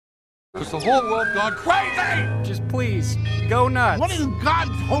Has the whole world gone crazy? Just please, go nuts. What in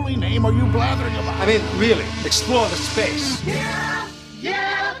God's holy name are you blathering about? I mean, really, explore the space. Yeah.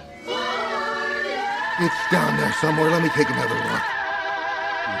 It's down there somewhere. Let me take another look.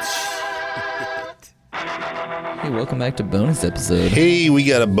 Hey, welcome back to bonus episode. Hey, we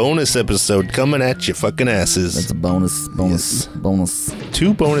got a bonus episode coming at you fucking asses. That's a bonus. Yes.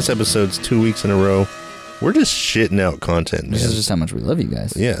 2 bonus episodes 2 weeks in a row. We're just shitting out content, man. This is just how much we love you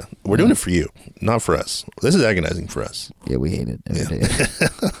guys. Yeah, we're doing it for you, not for us. This is agonizing for us. Yeah, we hate it every day.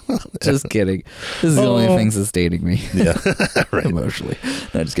 Just kidding. This is the only thing sustaining me. Yeah, right. Emotionally.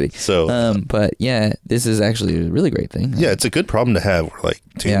 No, just kidding. So, but yeah, this is actually a really great thing. Yeah, it's a good problem to have. We're like,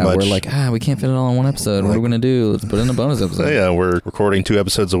 we're like, we can't fit it all in one episode. What are we going to do? Let's put in a bonus episode. Yeah, we're recording 2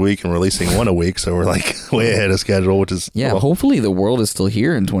 episodes a week and releasing 1 a week, so we're like way ahead of schedule, which is... Yeah, hopefully the world is still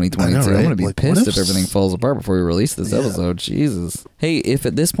here in 2022. Right? I'm going to be like, pissed if everything falls apart before we release this episode. Jesus. Hey, if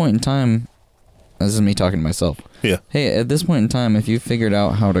at this point in time... This is me talking to myself. Yeah. Hey, at this point in time, if you figured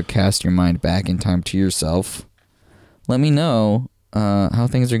out how to cast your mind back in time to yourself, let me know how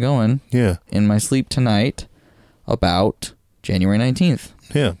things are going in my sleep tonight about January 19th.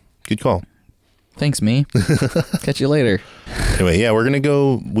 Yeah, good call. Thanks, me. Catch you later. Anyway, yeah, we're going to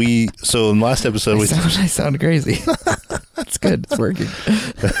go... So in the last episode... I sound crazy. That's good. It's working.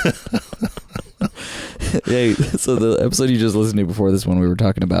 Yeah, so the episode you just listened to before this one, we were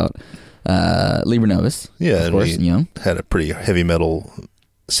talking about Liber Novus. Yeah, of course, and Jung. Had a pretty heavy metal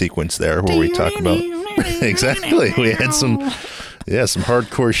sequence there where we talked about... Exactly. We had some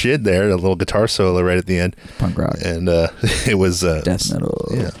hardcore shit there, a little guitar solo right at the end. Punk rock. And it was... death metal.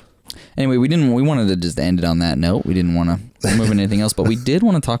 Yeah. Anyway, we wanted to just end it on that note. We didn't want to move into anything else, but we did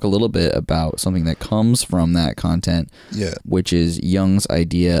want to talk a little bit about something that comes from that content, which is Jung's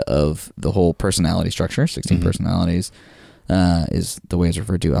idea of the whole personality structure. 16 personalities is the way it's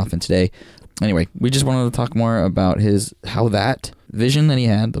referred to often today. Anyway, we just wanted to talk more about how that vision that he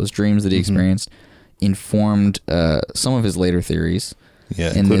had, those dreams that he experienced, informed some of his later theories.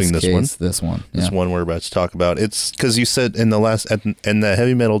 Yeah, in including this one. This one we're about to talk about. It's because you said in the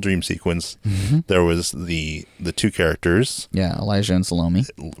heavy metal dream sequence, there was the 2 characters. Yeah, Elijah and Salome.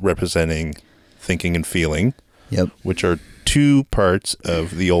 Representing thinking and feeling. Yep. Which are 2 parts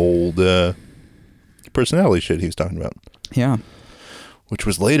of the old personality shit he was talking about. Yeah. Which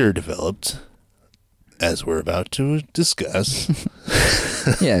was later developed, as we're about to discuss.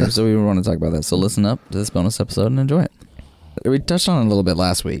 Yeah, so we want to talk about that. So listen up to this bonus episode and enjoy it. We touched on it a little bit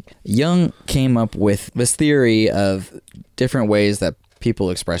last week. Jung came up with this theory of different ways that people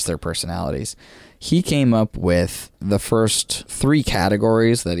express their personalities. He came up with the first 3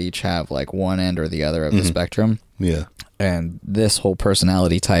 categories that each have like one end or the other of the spectrum. Yeah. And this whole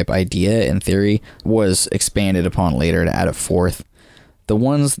personality type idea and theory was expanded upon later to add a 4th. The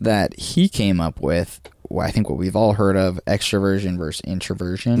ones that he came up with, I think what we've all heard of, extroversion versus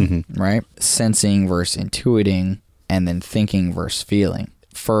introversion, right? Sensing versus intuiting, and then thinking versus feeling.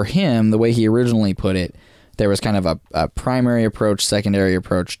 For him, the way he originally put it, there was kind of a primary approach, secondary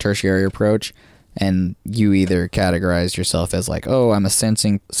approach, tertiary approach, and you either categorized yourself as like, oh, I'm a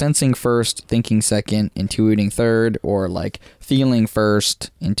sensing first, thinking second, intuiting third, or like feeling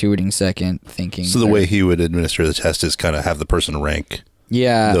first, intuiting second, thinking So the way he would administer the test is kind of have the person rank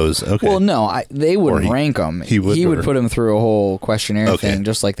those. Okay. Well, no, they wouldn't rank them. He would put them through a whole questionnaire thing,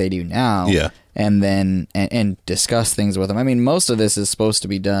 just like they do now. Yeah. And then and discuss things with them. I mean, most of this is supposed to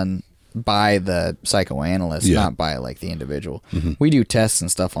be done by the psychoanalyst, not by like the individual. We do tests and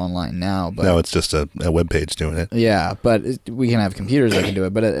stuff online now, but now it's just a web page doing it. Yeah, but we can have computers that can do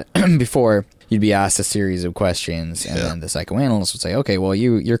it. But before, you'd be asked a series of questions, and then the psychoanalyst would say, "Okay, well,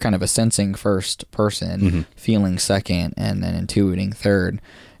 you're kind of a sensing first person, feeling second, and then intuiting third."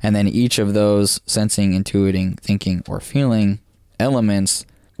 And then each of those sensing, intuiting, thinking, or feeling elements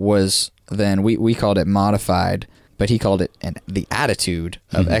was then we called it modified. But he called it the attitude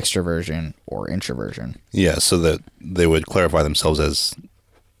of extroversion or introversion. Yeah, so that they would clarify themselves as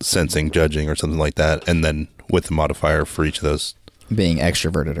sensing, judging, or something like that, and then with the modifier for each of those. Being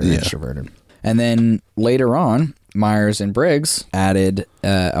extroverted or introverted. And then later on, Myers and Briggs added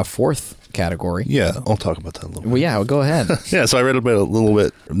a 4th category. Yeah, I'll talk about that a little bit. Well, yeah, go ahead. Yeah, so I read a little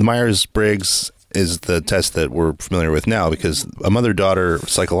bit. The Myers-Briggs is the test that we're familiar with now because a mother-daughter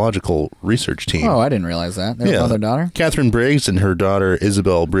psychological research team. Oh, I didn't realize that. They were mother-daughter? Catherine Briggs and her daughter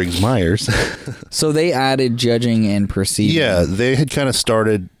Isabel Briggs Myers. So they added judging and perceiving. Yeah, they had kind of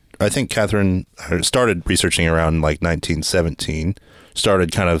started, I think Catherine started researching around like 1917,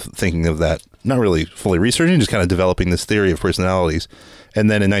 started kind of thinking of that, not really fully researching, just kind of developing this theory of personalities. And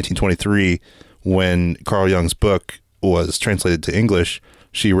then in 1923, when Carl Jung's book was translated to English,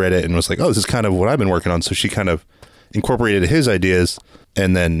 she read it and was like, oh, this is kind of what I've been working on. So she kind of incorporated his ideas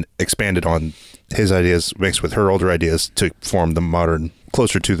and then expanded on his ideas mixed with her older ideas to form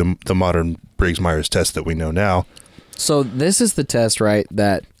closer to the modern Briggs-Myers test that we know now. So this is the test, right,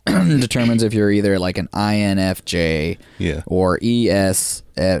 that determines if you're either like an INFJ or ESTP.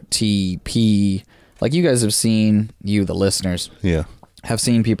 Like you guys have seen, the listeners, have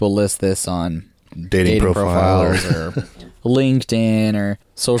seen people list this on dating profiles or LinkedIn or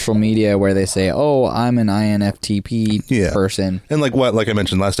social media where they say, oh, I'm an INFTP person. And like I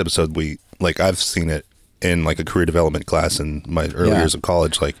mentioned last episode, I've seen it in like a career development class in my early years of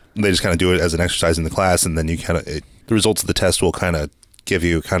college. Like they just kind of do it as an exercise in the class, and then you the results of the test will kind of give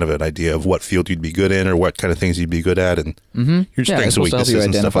you kind of an idea of what field you'd be good in or what kind of things you'd be good at, and your strengths and weaknesses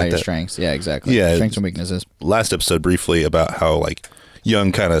and stuff like that. Strengths. Yeah, exactly. Yeah, strengths and weaknesses. Last episode briefly about how like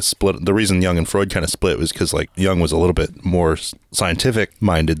Jung kind of split. The reason Jung and Freud kind of split was because like Jung was a little bit more scientific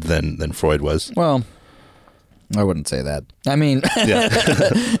minded than Freud was. Well, I wouldn't say that. I mean,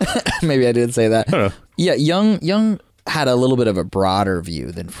 maybe I did say that. I don't know. Yeah, Jung had a little bit of a broader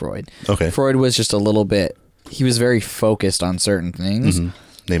view than Freud. Okay. Freud was just a little bit. He was very focused on certain things,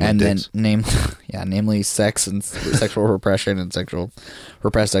 namely sex and sexual repression and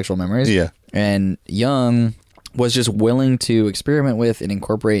repressed sexual memories. Yeah. And Jung was just willing to experiment with and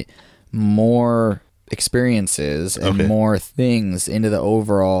incorporate more experiences and more things into the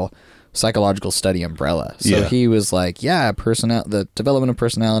overall psychological study umbrella. So he was like, the development of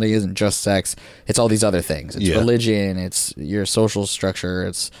personality isn't just sex, it's all these other things. It's religion, it's your social structure,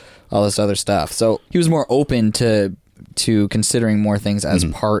 it's all this other stuff. So he was more open to considering more things as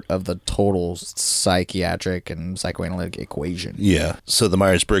part of the total psychiatric and psychoanalytic equation. Yeah. So the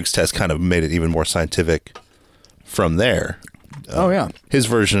Myers-Briggs test kind of made it even more scientific from there. His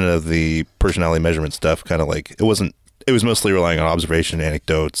version of the personality measurement stuff kind of like it was mostly relying on observation,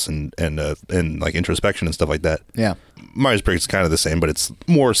 anecdotes, and like introspection and stuff like that. Yeah. Myers-Briggs is kind of the same, but it's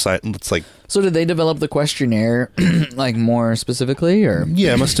more it's like. So did they develop the questionnaire like more specifically, or?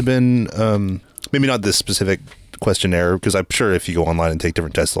 Yeah, it must have been maybe not this specific questionnaire, because I'm sure if you go online and take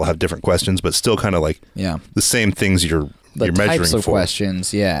different tests, they'll have different questions, but still kind of like the same things you're measuring for. The types of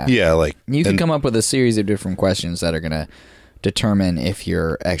questions, yeah. Yeah, like you can come up with a series of different questions that are going to determine if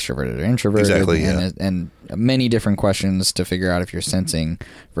you're extroverted or introverted. Exactly, and many different questions to figure out if you're sensing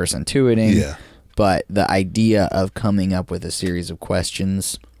versus intuiting. Yeah. But the idea of coming up with a series of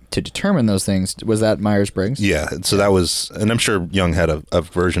questions to determine those things, was that Myers-Briggs? Yeah. So that was, and I'm sure Jung had a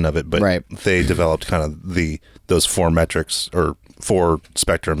version of it, but they developed kind of those 4 metrics or 4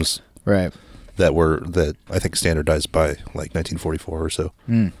 spectrums. Right. That I think standardized by like 1944 or so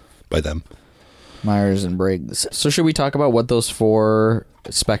by them. Myers and Briggs. So should we talk about what those 4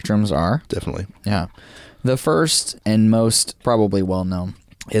 spectrums are? Definitely. Yeah. The first and most probably well-known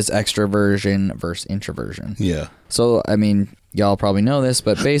is extroversion versus introversion. Yeah. So, I mean, y'all probably know this,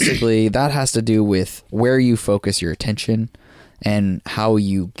 but basically that has to do with where you focus your attention and how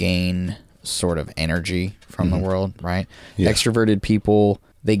you gain sort of energy from the world, right? Yeah. Extroverted people,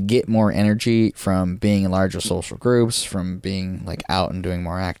 they get more energy from being in larger social groups, from being like out and doing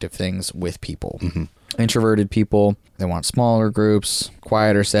more active things with people. Introverted people, they want smaller groups,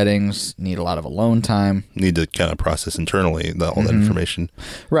 quieter settings, need a lot of alone time. Need to kind of process internally all that information.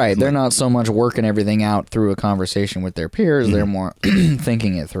 Right. They're not so much working everything out through a conversation with their peers. They're more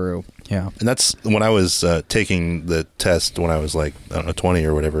thinking it through. Yeah. And that's when I was taking the test when I was like, I don't know, 20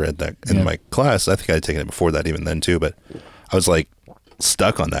 or whatever in my class. I think I had taken it before that even then too, but I was like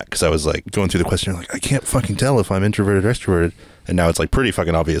stuck on that because I was like going through the questionnaire like, I can't fucking tell if I'm introverted or extroverted. And now it's like pretty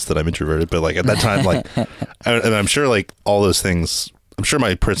fucking obvious that I'm introverted. But like at that time, like, and I'm sure like all those things, I'm sure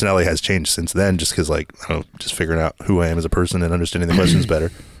my personality has changed since then just because like, I don't know, just figuring out who I am as a person and understanding the questions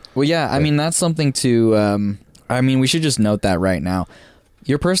better. Well, yeah, I mean, that's something to, we should just note that right now.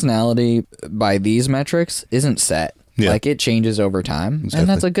 Your personality by these metrics isn't set. Yeah. Like it changes over time. Exactly. And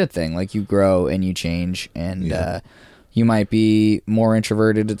that's a good thing. Like you grow and you change and, you might be more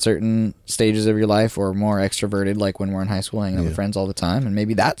introverted at certain stages of your life or more extroverted, like when we're in high school hanging out with friends all the time. And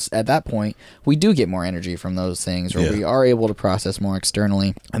maybe that's at that point, we do get more energy from those things or we are able to process more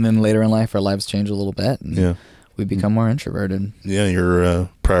externally. And then later in life, our lives change a little bit and we become more introverted. Yeah, your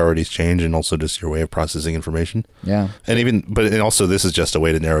priorities change and also just your way of processing information. Yeah. And also this is just a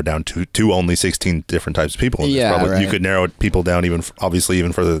way to narrow down to only 16 different types of people. You could narrow people down even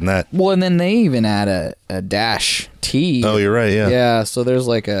further than that. Well, and then they even add a dash T. Oh, you're right, yeah. Yeah, so there's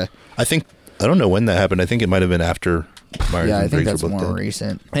like I don't know when that happened. I think it might have been after Myers I and think Briggs that's more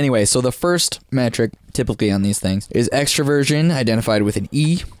recent. Anyway, so the first metric typically on these things is extroversion identified with an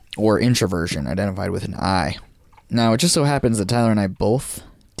E or introversion identified with an I. Now, it just so happens that Tyler and I both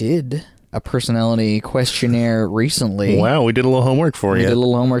did a personality questionnaire recently. Wow, we did a little homework for you. We did a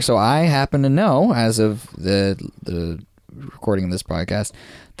little homework, so I happen to know, as of the recording of this podcast,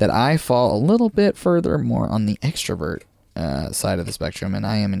 that I fall a little bit further more on the extrovert side of the spectrum, and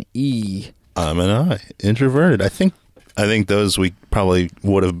I am an E. I'm an I, introverted. I think those we probably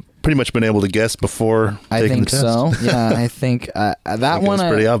would have pretty much been able to guess before taking the test. I think so. Yeah, I think that one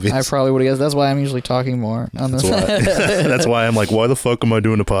pretty obvious. I probably would have guessed. That's why I'm usually talking more on this. That's why I'm like, why the fuck am I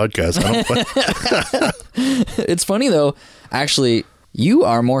doing a podcast? It's funny though. Actually, you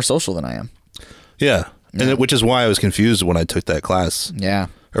are more social than I am. Yeah. And which is why I was confused when I took that class. Yeah.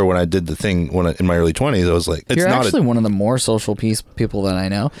 Or when I did the thing in my early 20s, I was like, You're actually one of the more social people that I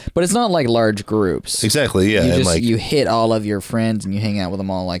know. But it's not like large groups. Exactly, yeah. You hit all of your friends and you hang out with them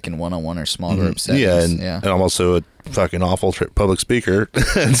all like in one-on-one or small group settings. Yeah, and I'm also a fucking awful public speaker.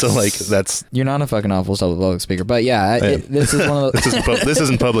 And so like that's... You're not a fucking awful public speaker. But yeah, this is one of those... this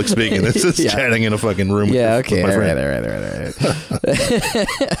isn't public speaking. This is chatting in a fucking room with my friend. Right.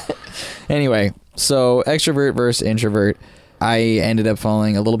 Anyway, so extrovert versus introvert. I ended up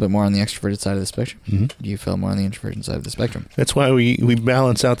falling a little bit more on the extroverted side of the spectrum. Mm-hmm. You fell more on the introverted side of the spectrum. That's why we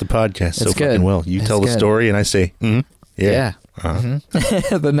balance out the podcast so fucking well. You tell the story and I say, yeah. Uh-huh.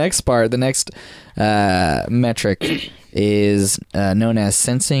 Mm-hmm. The next metric is known as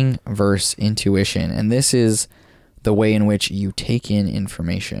sensing versus intuition. And this is the way in which you take in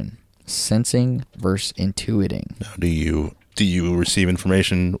information. Sensing versus intuiting. Now, do you receive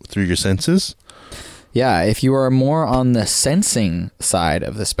information through your senses? Yeah, if you are more on the sensing side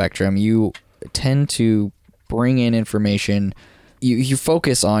of the spectrum, you tend to bring in information. You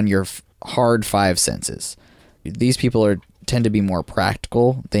focus on your hard five senses. These people tend to be more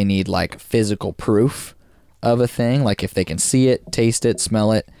practical. They need like physical proof of a thing. Like if they can see it, taste it,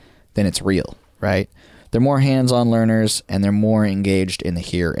 smell it, then it's real, right? They're more hands-on learners and they're more engaged in the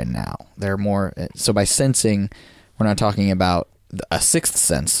here and now. So by sensing, we're not talking about a sixth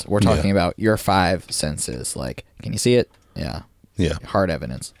sense. We're talking about your five senses. Like, can you see it? Yeah. Hard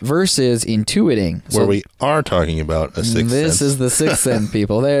evidence. Versus intuiting. Where we are talking about a sixth sense. This is the sixth sense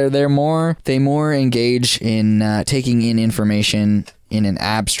people. They more engage in taking in information in an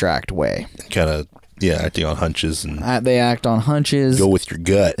abstract way. Kind of acting on hunches and they act on hunches. Go with your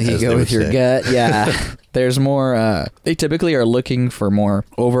gut. You go with your gut. Yeah. There's more. They typically are looking for more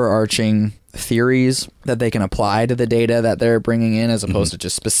overarching theories that they can apply to the data that they're bringing in, as opposed to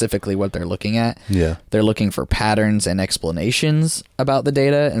just specifically what they're looking at. Yeah. They're looking for patterns and explanations about the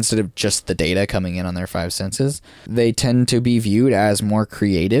data instead of just the data coming in on their five senses. They tend to be viewed as more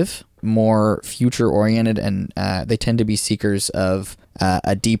creative, more future oriented, and they tend to be seekers of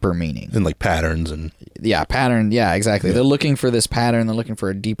a deeper meaning. And like patterns and... pattern. Yeah, exactly. Yeah. They're looking for this pattern. They're looking for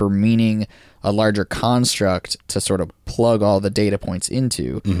a deeper meaning, a larger construct to sort of plug all the data points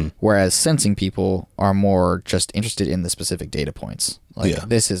into, whereas sensing people are more just interested in the specific data points. Like,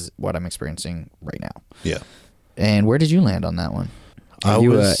 this is what I'm experiencing right now. Yeah. And where did you land on that one? Are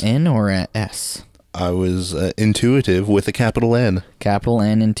you an N or an S? I was intuitive with a capital N. Capital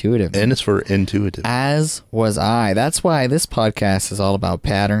N, intuitive. N is for intuitive. As was I. That's why this podcast is all about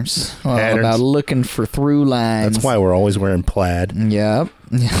patterns. All about looking for through lines. That's why we're always wearing plaid. Yep.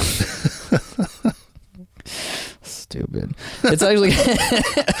 Stupid. It's actually...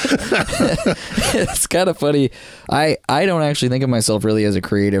 it's kind of funny. I don't actually think of myself really as a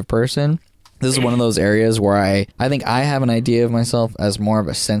creative person. This is one of those areas where I think I have an idea of myself as more of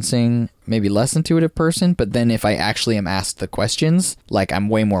a sensing, maybe less intuitive person, but then if I actually am asked the questions, like I'm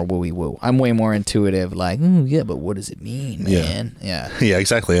way more wooey woo. I'm way more intuitive, like, yeah, but what does it mean, man? Yeah,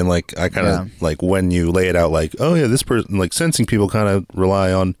 exactly. And like I kind of like when you lay it out like, oh yeah, this person, like sensing people kind of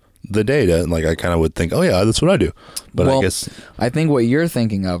rely on the data, and like I kind of would think, oh yeah, that's what I do. But I guess I think what you're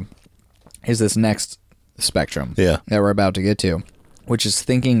thinking of is this next spectrum that we're about to get to, which is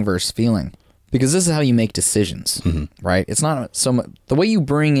thinking versus feeling. Because this is how you make decisions, right? It's not so much... The way you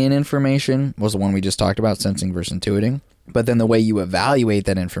bring in information was the one we just talked about, sensing versus intuiting. But then the way you evaluate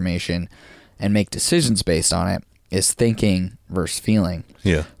that information and make decisions based on it is thinking versus feeling.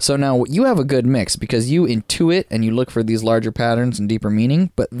 Yeah. So now you have a good mix because you intuit and you look for these larger patterns and deeper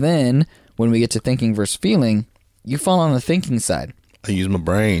meaning. But then when we get to thinking versus feeling, you fall on the thinking side. I use my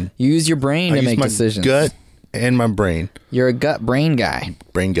brain. You use your brain to make decisions. Gut and my brain. You're a gut brain guy.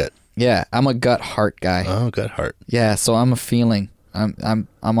 Brain gut. Yeah, I'm a gut heart guy. Oh, gut heart. Yeah, so I'm a feeling. I'm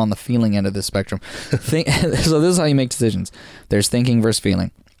on the feeling end of the spectrum. So this is how you make decisions. There's thinking versus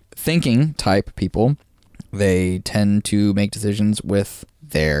feeling. Thinking type people, they tend to make decisions with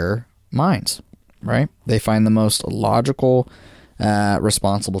their minds, right? They find the most logical,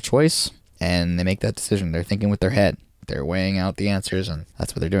 responsible choice, and they make that decision. They're thinking with their head. They're weighing out the answers, and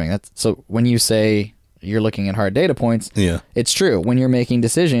that's what they're doing. So when you say you're looking at hard data points, it's true. When you're making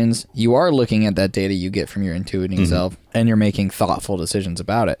decisions, you are looking at that data you get from your intuiting self, and you're making thoughtful decisions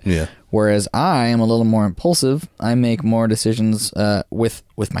about it. Yeah. Whereas I am a little more impulsive. I make more decisions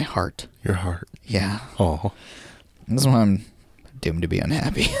with my heart. Your heart. Yeah. Oh. That's why I'm doomed to be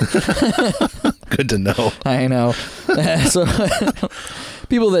unhappy. Good to know. I know. So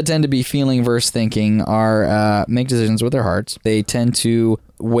people that tend to be feeling versus thinking are make decisions with their hearts. They tend to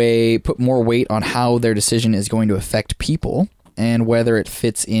put more weight on how their decision is going to affect people and whether it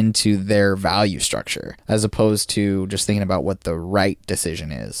fits into their value structure, as opposed to just thinking about what the right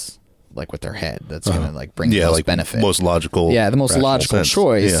decision is, like with their head. That's going to like bring the most benefit. Most logical. Yeah, the most logical sense.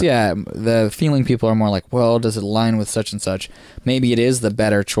 choice. Yeah. The feeling people are more like, well, does it align with such and such? Maybe it is the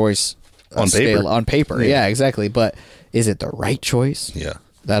better choice on paper. Yeah, exactly. But is it the right choice? Yeah.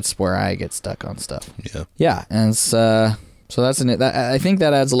 That's where I get stuck on stuff. Yeah. Yeah, and so that's I think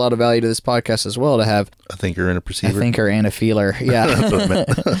that adds a lot of value to this podcast as well, to have a thinker and a perceiver. A thinker and a feeler. Yeah. That's what I meant.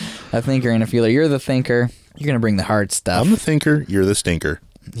 A thinker and a feeler. You're the thinker. You're going to bring the hard stuff. I'm the thinker. You're the stinker.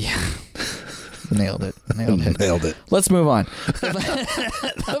 Yeah. Nailed it. Nailed it. Let's move on.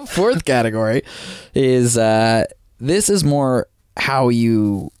 The fourth category is this is more how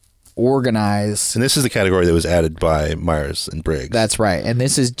you organize. And this is the category that was added by Myers-Briggs. That's right. And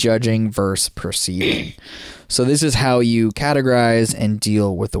this is judging versus perceiving. So this is how you categorize and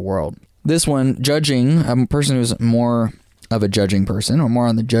deal with the world. This one, judging, I'm a person who's more of a judging person, or more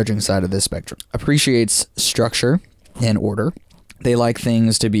on the judging side of this spectrum, appreciates structure and order. They like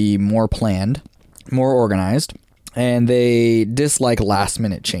things to be more planned, more organized, and they dislike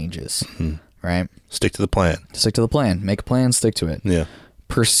last-minute changes, right? Stick to the plan. Stick to the plan. Make a plan, stick to it. Yeah.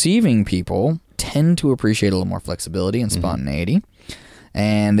 Perceiving people tend to appreciate a little more flexibility and spontaneity,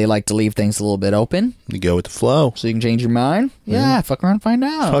 and they like to leave things a little bit open. You go with the flow. So you can change your mind. Yeah, fuck around and find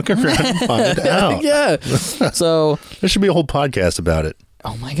out. Fuck around and find out. Yeah. So there should be a whole podcast about it.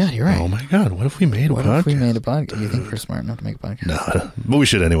 Oh my God, you're right. Oh my God, what if we made a podcast? What if we made a podcast? Do you think we're smart enough to make a podcast? No, but we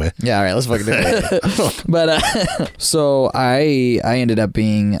should anyway. Yeah, all right, let's fucking do it. But so I ended up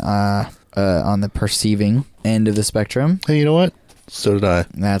being on the perceiving end of the spectrum. Hey, you know what? So did I.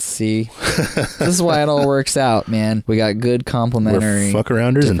 This is why it all works out, man. We got good complementary. We're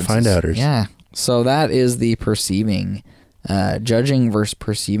fuck-arounders and find-outers. Yeah. So that is the perceiving, judging versus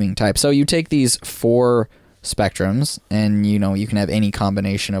perceiving type. So you take these four spectrums, and you can have any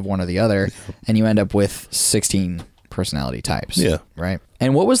combination of one or the other, and you end up with 16 personality types. Yeah. Right.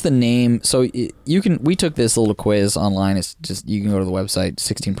 And what was the name? So we took this little quiz online. It's just, you can go to the website,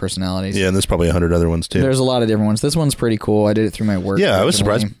 16 personalities. Yeah, and there's probably 100 other ones too. There's a lot of different ones. This one's pretty cool. I did it through my work. Yeah, I was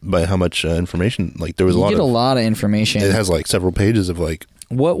surprised by how much information. Like there was a lot of information. It has like several pages of like.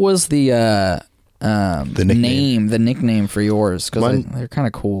 What was the nickname for yours? Because they're kind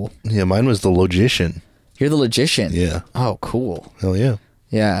of cool. Yeah, mine was the Logician. You're the Logician. Yeah. Oh, cool. Hell yeah.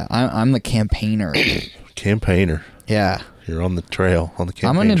 Yeah, I'm the Campaigner. Campaigner. Yeah. You're on the trail, on the campaign.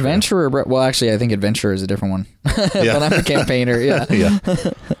 I'm an adventurer. Well, actually, I think adventurer is a different one. Yeah. But I'm a campaigner. Yeah. Yeah.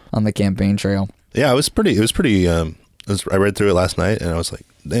 On the campaign trail. Yeah, it was pretty. I read through it last night, and I was like,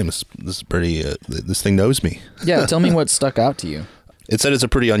 "Damn, this is pretty. This thing knows me." Yeah. Tell me what stuck out to you. It said it's a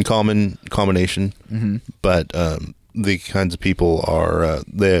pretty uncommon combination, but the kinds of people are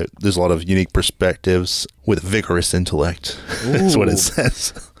there's a lot of unique perspectives with vigorous intellect. That's what it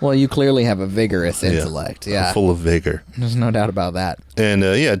says. Well, you clearly have a vigorous intellect. Yeah. Full of vigor. There's no doubt about that. And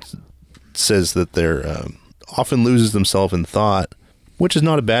it says that they're often loses themselves in thought, which is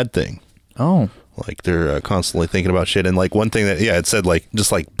not a bad thing. Oh. Like they're constantly thinking about shit. And like one thing that, it said like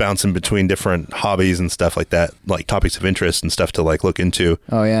just like bouncing between different hobbies and stuff like that, like topics of interest and stuff to like look into.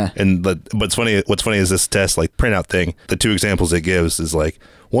 Oh yeah. And but what's funny is this test like printout thing, the two examples it gives is like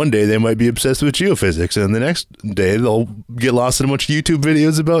one day they might be obsessed with geophysics and the next day they'll get lost in a bunch of YouTube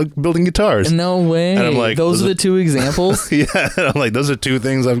videos about building guitars. No way. And I'm like, those are the two examples? Yeah. And I'm like, those are two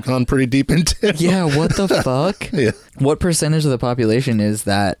things I've gone pretty deep into. Yeah. What the fuck? Yeah. What percentage of the population is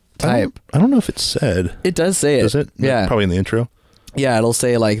that type? I don't know if it said. It does say it. Does it? Yeah. Probably in the intro. Yeah, it'll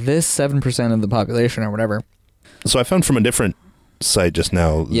say like this 7% of the population or whatever. So I found from a different site just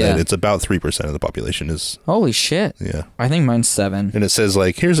now that it's about 3% of the population is. Holy shit. Yeah. I think mine's 7. And it says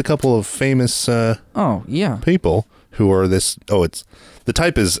like, here's a couple of famous people who are this. Oh, the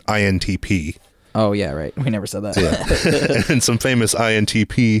type is INTP. Oh, yeah, right. We never said that. Yeah. And some famous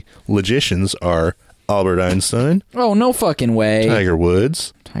INTP logicians are Albert Einstein. Oh, no fucking way. Tiger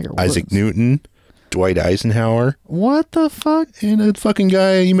Woods. Isaac Newton. Dwight Eisenhower. What the fuck? And a fucking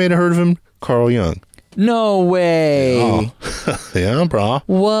guy, you may have heard of him, Carl Jung. No way. Oh. Yeah, bro.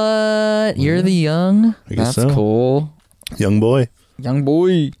 What? You're the young? I guess That's so. cool. Young boy. Young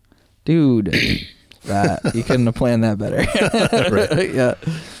boy. Dude. That you couldn't have planned that better. Right. Yeah.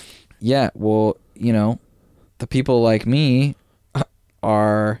 Yeah, well, you know, the people like me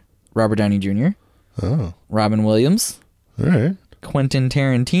are Robert Downey Jr., Oh. Robin Williams, All right. Quentin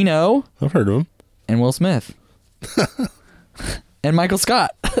Tarantino, I've heard of him. and Will Smith. And Michael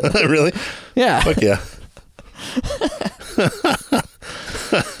Scott. Really? Yeah. Fuck yeah.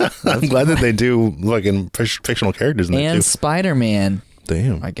 I'm glad that they do fucking fictional characters in that And too. Spider-Man,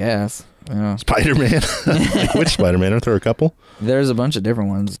 Damn. I guess. Yeah. Spider-Man. Like, which Spider-Man? Aren't there a couple? There's a bunch of different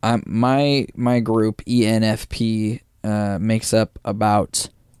ones. My group, ENFP, makes up about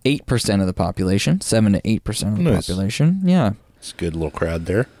 8% of the population, 7 to 8% of the Nice. population. Yeah. It's a good little crowd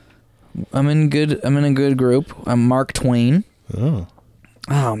there. I'm in a good group. I'm Mark Twain. Oh.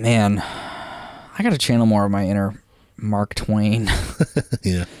 Oh man, I gotta channel more of my inner Mark Twain.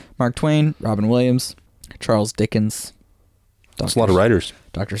 Yeah. Mark Twain, Robin Williams, Charles Dickens. That's a lot of writers.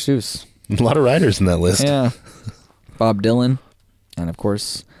 Dr. Seuss. A lot of writers in that list. Yeah. Bob Dylan, and of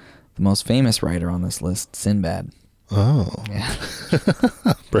course, the most famous writer on this list, Sinbad. Oh. Yeah.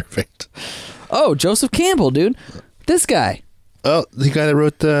 Perfect. Oh, Joseph Campbell, dude. This guy. Oh, the guy that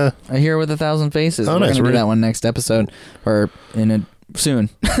wrote the... A Hero with 1,000 Faces. Oh, We're nice. gonna do that one next episode, or soon.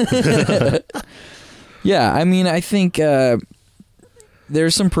 Yeah, I mean, I think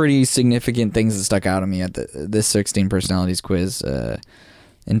there's some pretty significant things that stuck out at me at this 16 personalities quiz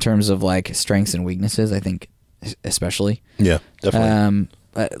in terms of like strengths and weaknesses. I think especially. Yeah, definitely.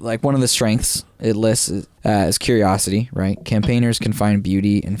 Like one of the strengths it lists is curiosity, right? Campaigners can find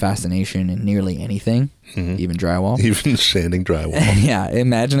beauty and fascination in nearly anything, even drywall. Even sanding drywall. Yeah,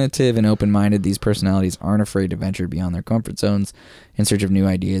 imaginative and open-minded, these personalities aren't afraid to venture beyond their comfort zones in search of new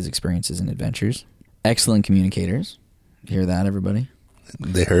ideas, experiences, and adventures. Excellent communicators. You hear that, everybody?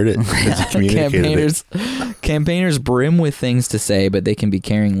 They heard it. It's communicated. Campaigners brim with things to say, but they can be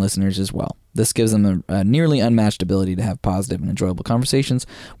caring listeners as well. This gives them a nearly unmatched ability to have positive and enjoyable conversations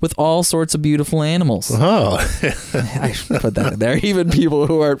with all sorts of beautiful animals. Oh. I should put that in there. Even people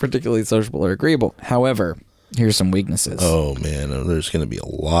who aren't particularly sociable or agreeable. However, here's some weaknesses. Oh, man. There's going to be a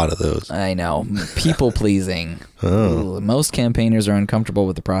lot of those. I know. People pleasing. Oh. Most campaigners are uncomfortable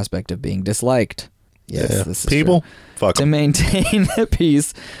with the prospect of being disliked. Yes, Yeah. this is People? true. Fuck To 'em. maintain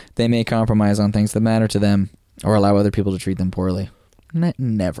peace, they may compromise on things that matter to them or allow other people to treat them poorly.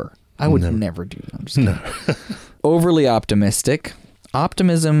 Never. I would never do that. I'm just kidding. Overly optimistic.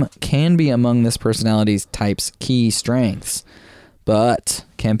 Optimism can be among this personality type's key strengths, but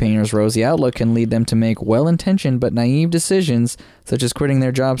campaigners' rosy outlook can lead them to make well-intentioned but naive decisions, such as quitting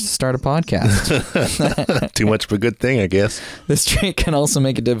their jobs to start a podcast. Too much of a good thing, I guess. This trait can also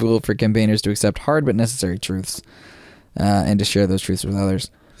make it difficult for campaigners to accept hard but necessary truths and to share those truths with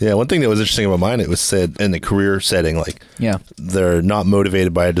others. Yeah, one thing that was interesting about mine, it was said in the career setting, like, Yeah. they're not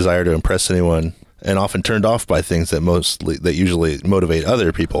motivated by a desire to impress anyone and often turned off by things that usually motivate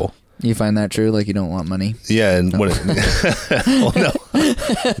other people. You find that true? Like you don't want money? Yeah, and what it, well, no,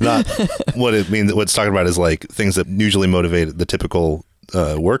 not what it means. What it's talking about is like things that usually motivate the typical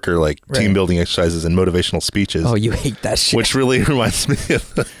worker, like team building exercises and motivational speeches. Oh, you hate that shit. Which really reminds me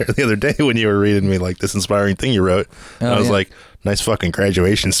of the other day when you were reading me like this inspiring thing you wrote. And I was like, nice fucking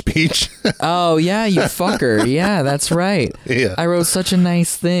graduation speech. Oh, yeah, you fucker. Yeah, that's right. Yeah. I wrote such a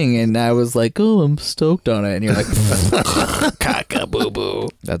nice thing, and I was like, oh, I'm stoked on it. And you're like, caca-boo-boo.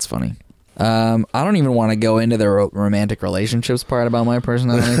 That's funny. I don't even want to go into the romantic relationships part about my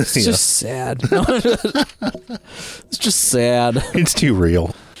personality. It's just sad. It's just sad. It's too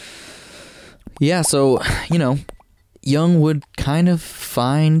real. Yeah, so, Jung would kind of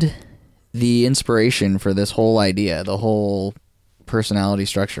find the inspiration for this whole idea, the whole personality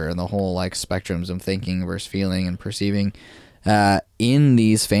structure and the whole like spectrums of thinking versus feeling and perceiving in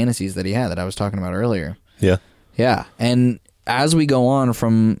these fantasies that he had that I was talking about earlier. Yeah. Yeah. And as we go on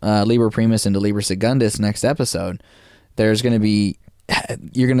from Liber Primus into Liber Secundus next episode, there's going to be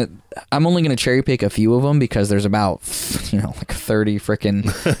I'm only going to cherry pick a few of them because there's about, like 30 freaking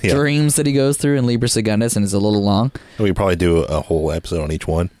dreams that he goes through in Liber Secundus, and it's a little long. We could probably do a whole episode on each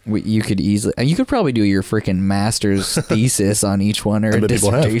one. You could probably do your freaking master's thesis on each one or a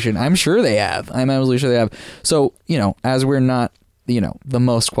dissertation. I'm sure they have. I'm absolutely sure they have. So, as we're not, the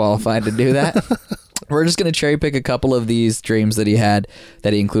most qualified to do that, we're just going to cherry pick a couple of these dreams that he had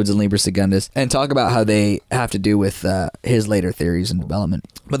that he includes in Liber Secundus and talk about how they have to do with his later theories and development.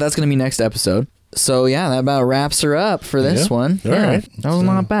 But that's going to be next episode. So yeah, that about wraps her up for this one. All right. That was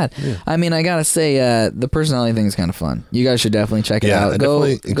not bad. Yeah. I mean, I gotta say, the personality thing is kind of fun. You guys should definitely check it out. I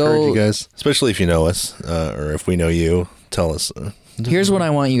definitely encourage you guys, especially if you know us, or if we know you, tell us. Here's what I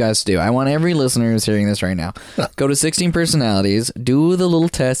want you guys to do. I want every listener who's hearing this right now, go to 16 Personalities, do the little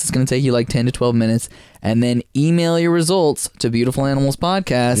test. It's going to take you like 10 to 12 minutes, and then email your results to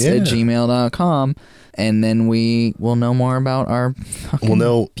beautifulanimalspodcast@gmail.com. And then we will know more about our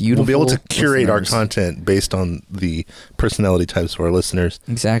We'll be able to curate our listeners. content based on the personality types of our listeners.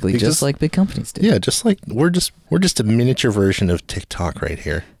 Exactly, Because- just like big companies do. Yeah, just like we're just a miniature version of TikTok right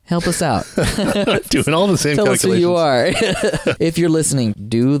here. Help us out. Doing all the same Tell us who calculations. you are. If you're listening,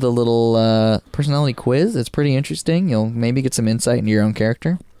 do the little personality quiz. It's pretty interesting. You'll maybe get some insight into your own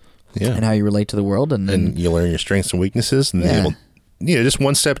character Yeah. and how you relate to the world. And you learn your strengths and weaknesses, and Yeah. just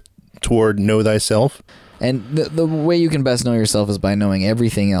one step toward know thyself. And the way you can best know yourself is by knowing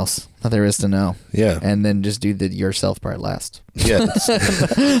everything else that there is to know. Yeah. And then just do the yourself part last. Yeah.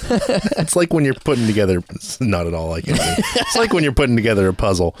 It's like when you're putting together, it's not at all like it. It's like when you're putting together a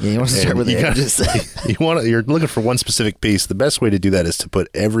puzzle. Yeah, you want to start and with the you gotta- edges. you're looking for one specific piece. The best way to do that is to put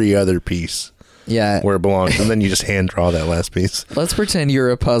every other piece Yeah. where it belongs, and then you just hand draw that last piece. Let's pretend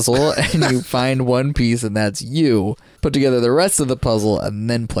you're a puzzle and you find one piece and that's you. Put together the rest of the puzzle and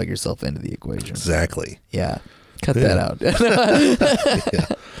then plug yourself into the equation. Exactly. Yeah. Cut that out.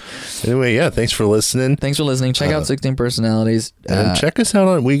 Anyway, yeah, thanks for listening. Thanks for listening. Check out 16 Personalities. And check us out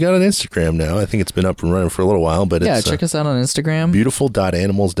on, we got an Instagram now. I think it's been up and running for a little while, but it's check us out on Instagram.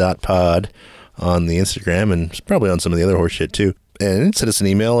 beautiful.animals.pod on the Instagram, and it's probably on some of the other horse shit too. And send us an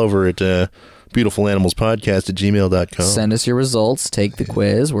email over at beautifulanimalspodcast@gmail.com. Send us your results. Take the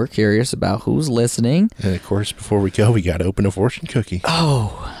quiz. We're curious about who's listening. And of course, before we go, we got to open a fortune cookie.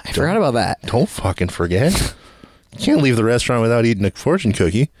 Oh, I forgot about that. Don't fucking forget. You can't leave the restaurant without eating a fortune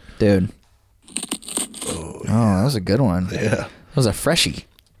cookie. Dude. Oh, that was a good one. Yeah. That was a freshie.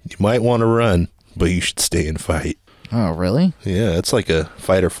 You might want to run, but you should stay and fight. Oh, really? Yeah, it's like a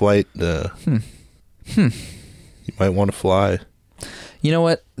fight or flight. You might want to fly. You know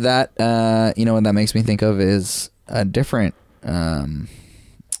what that that makes me think of is a different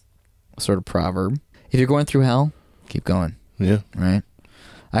sort of proverb. If you're going through hell, keep going. Yeah. Right?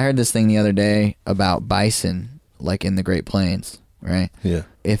 I heard this thing the other day about bison, like in the Great Plains, right? Yeah.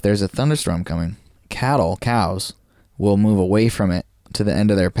 If there's a thunderstorm coming, cows will move away from it to the end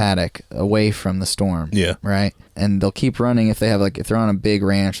of their paddock, away from the storm. Yeah. Right? And they'll keep running if they're on a big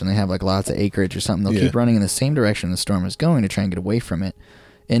ranch and they have like lots of acreage or something, they'll keep running in the same direction the storm is going to try and get away from it.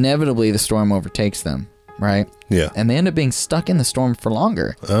 Inevitably, the storm overtakes them, right? Yeah. And they end up being stuck in the storm for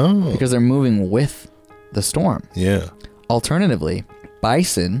longer Oh. because they're moving with the storm. Yeah. Alternatively,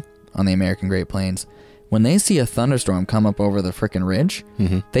 bison on the American Great Plains, when they see a thunderstorm come up over the frickin' ridge,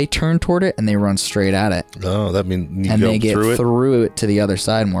 they turn toward it and they run straight at it. Oh, that means you And go they get through it? to the other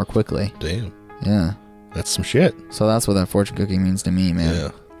side more quickly. Damn. Yeah. That's some shit. So that's what that fortune cookie means to me, man. Yeah.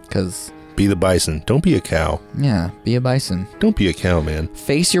 Because, Be the bison. Don't be a cow. yeah, be a bison. Don't be a cow, man.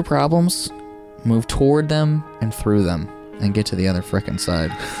 Face your problems, move toward them and through them, and get to the other frickin'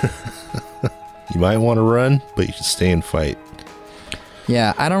 side. You might want to run, but you should stay and fight.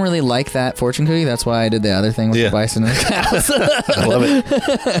 Yeah, I don't really like that fortune cookie. That's why I did the other thing with the bison and the cows. I love it.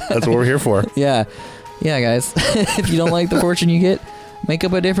 That's what we're here for. Yeah. Yeah, guys. If you don't like the fortune you get, make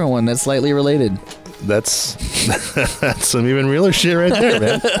up a different one that's slightly related. That's some even realer shit right there,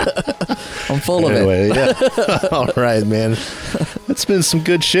 man. I'm full of it. Anyway, yeah. All right, man. It's been some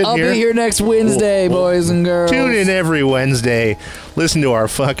good shit I'll here. be here next Wednesday, boys and girls. Tune in every Wednesday. Listen to our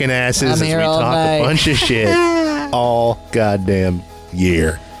fucking asses I'm as we here all talk night. a bunch of shit all goddamn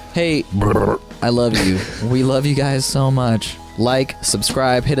year. Hey, I love you. We love you guys so much. Like,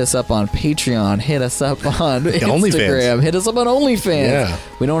 subscribe, hit us up on Patreon, hit us up on Instagram, OnlyFans. hit us up on OnlyFans. Yeah.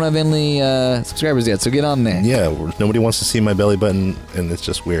 We don't have any subscribers yet, so get on there. Yeah, nobody wants to see my belly button, and it's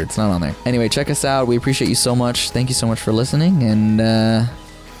just weird. It's not on there. Anyway, check us out. We appreciate you so much. Thank you so much for listening, and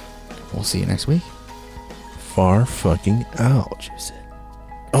we'll see you next week. Far fucking out. Juice it.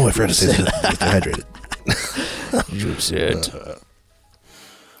 Oh, I forgot to say that. Stay hydrated. Juice it.